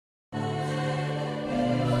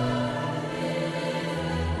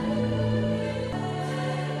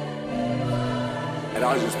But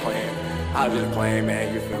I was just playing,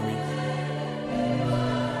 man, you feel me?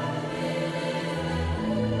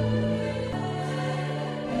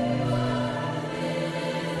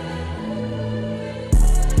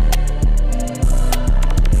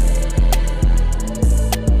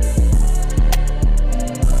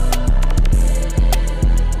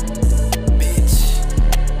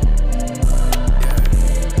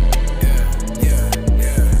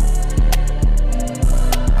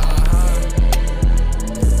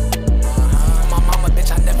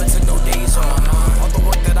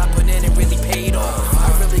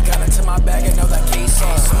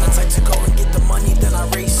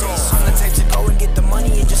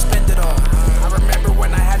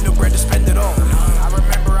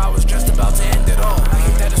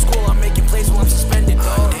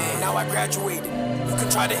 You can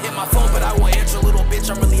try to hit my phone, but I won't answer, little bitch,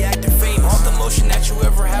 I'm really acting famous. All the motion that you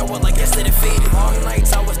ever had, well, I guess that it faded. Long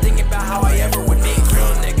nights, I was thinking about how I ever would make it.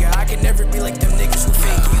 Real nigga, I can never be like them niggas who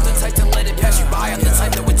fake. You the type to let it pass you by, I'm the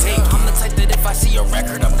type that would take. I'm the type that if I see a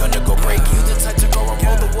record, I'm gonna go break. You the type to go and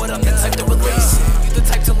roll the wood, I'm the type that would lace it. You the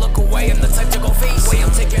type to look away, I'm the type to go face it.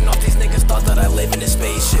 I'm taking off these niggas, thought that I live in a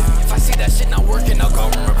spaceship. If I see that shit not working, I'll go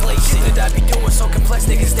and replace it. Shit that I be doing so complex,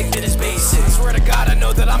 niggas stick to this basic. I swear to God, I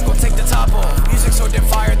know that I'm gonna take the top off. Music so damn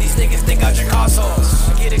fire, these niggas think I drink hot sauce.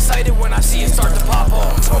 I get excited when I see it start to pop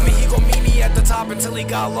off. Told me he gon' meet me at the top until he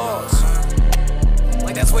got lost.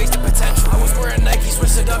 Like that's wasted potential. I was wearing Nike,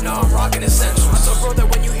 switched it up, now I'm rocking essentials. I told bro that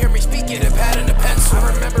when you hear me speak, get a pad and a pencil.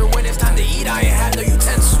 I remember when it's time to eat, I ain't had no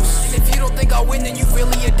utensils. And if you don't think I'll win, then you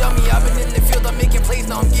really a dummy. I've been in the field, I'm making plays,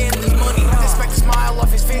 now I'm getting this money. I expect a smile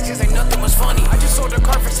off his face, cause ain't nothing was funny. I just sold a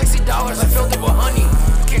car for $60, I filled it with honey.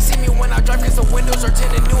 You can't see me when I drive, cause the windows are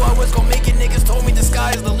tinted. Knew I was gon' make it, niggas told me the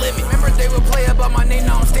sky is the limit. Remember they would play about my name,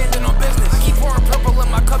 now I'm standing on business. I keep pouring purple in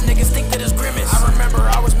my cup, niggas think that it's grimace. I remember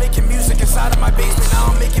I was making music inside of my basement. Now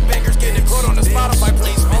I'm making bangers, getting put on the Spotify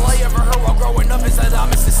placement. All I ever heard while growing up is that I'm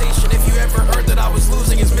a sensation. If you ever heard that I was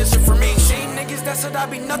losing, it's misinformation. Ain't niggas that said I'd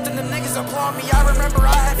be nothing, them niggas applaud me. I remember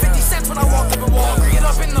I had 50 cents when I walked up in Walgreens. Get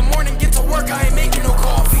up in the morning, get to work, I ain't making no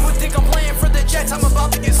coffee. You would think I'm playing for the Jets, I'm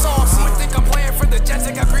about to get saucy. You would think I'm playing for the Jets,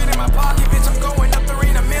 I got green in my pocket. Bitch, I'm going up, there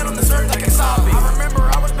ain't a man on this earth that can stop me. I remember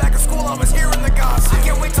I was back at school, I was hearing the gossip. I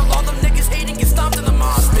can't wait till all them niggas hating get stomped in the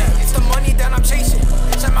mosh pit. It's the money that I'm chasing,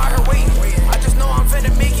 bitch, I'm out here waiting. I just know I'm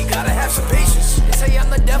finna make it, gotta have some patience. They say I'm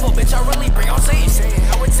the devil, bitch, I really bring on Satan.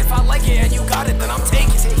 Now it's if I like it and you got it, then I'm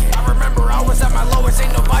taking it. I remember I was at my lowest,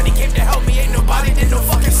 ain't nobody came to help me, ain't nobody did no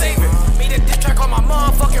fucking saving. Made a diss track on my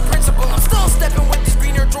motherfucking principal, I'm still stepping with these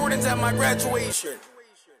green Air Jordans at my graduation.